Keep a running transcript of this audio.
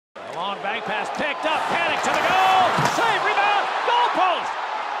Long bank pass picked up. Panic to the goal. Save, rebound, goal post.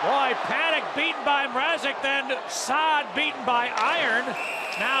 Boy, Panic beaten by Mrazek, then Saad beaten by Iron.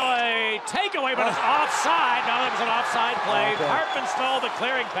 Now a takeaway, but it's offside. Now that was an offside play. Okay. Hartman stole the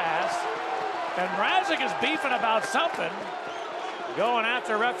clearing pass. And Mrazek is beefing about something. Going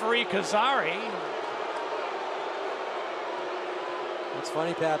after referee Kazari. It's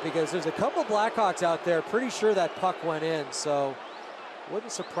funny, Pat, because there's a couple Blackhawks out there pretty sure that puck went in, so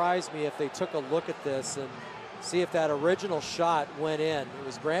wouldn't surprise me if they took a look at this and see if that original shot went in. It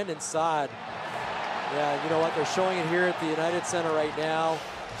was Brandon Saad. Yeah, you know what? They're showing it here at the United Center right now.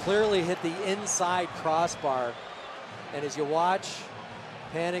 Clearly hit the inside crossbar. And as you watch,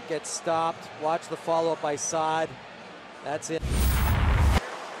 Panic gets stopped. Watch the follow-up by Saad. That's it.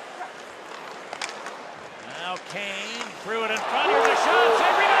 Now Kane threw it in front. Here's a shot.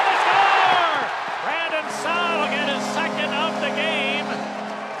 Save, rebound, they score! Brandon Saad will get his second of the game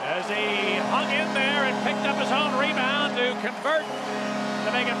as he hung in there and picked up his own rebound to convert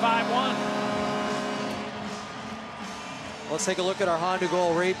to make it 5-1. Let's take a look at our Honda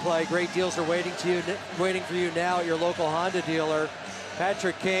goal replay. Great deals are waiting for you now at your local Honda dealer.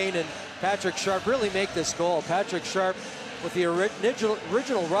 Patrick Kane and Patrick Sharp really make this goal. Patrick Sharp with the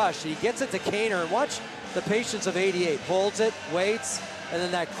original rush. He gets it to Kaner, and watch the patience of 88. Holds it, waits, and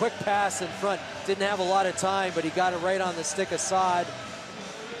then that quick pass in front. Didn't have a lot of time, but he got it right on the stick of Saad.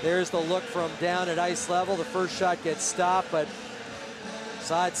 There's the look from down at ice level. The first shot gets stopped, but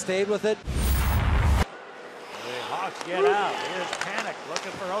Saad stayed with it. The Hawks get out. Here's Panic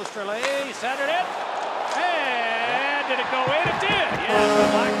looking for Osterley. Centered it. And did it go in? It did. Yes, the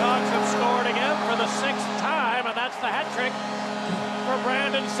Blackhawks have scored again for the 6th time, and that's the hat trick for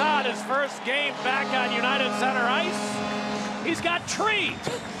Brandon Saad. His first game back on United Center ice. He's got trees.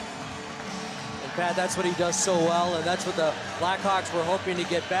 And Pat, that's what he does so well, and that's what the Blackhawks were hoping to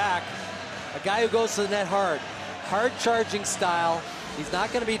get back. A guy who goes to the net hard charging style. He's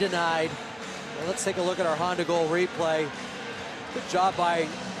not going to be denied. Well, let's take a look at our Honda goal replay. Good job by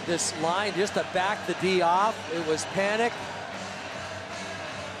this line just to back the D off. It was Panic.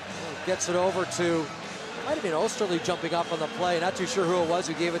 Gets it over to, it might have been Osterley jumping up on the play. Not too sure who it was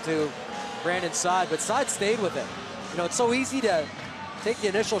who gave it to Brandon Saad, but Saad stayed with it. You know, it's so easy to take the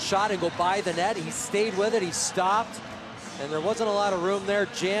initial shot and go by the net. He stayed with it, he stopped, and there wasn't a lot of room there,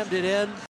 jammed it in.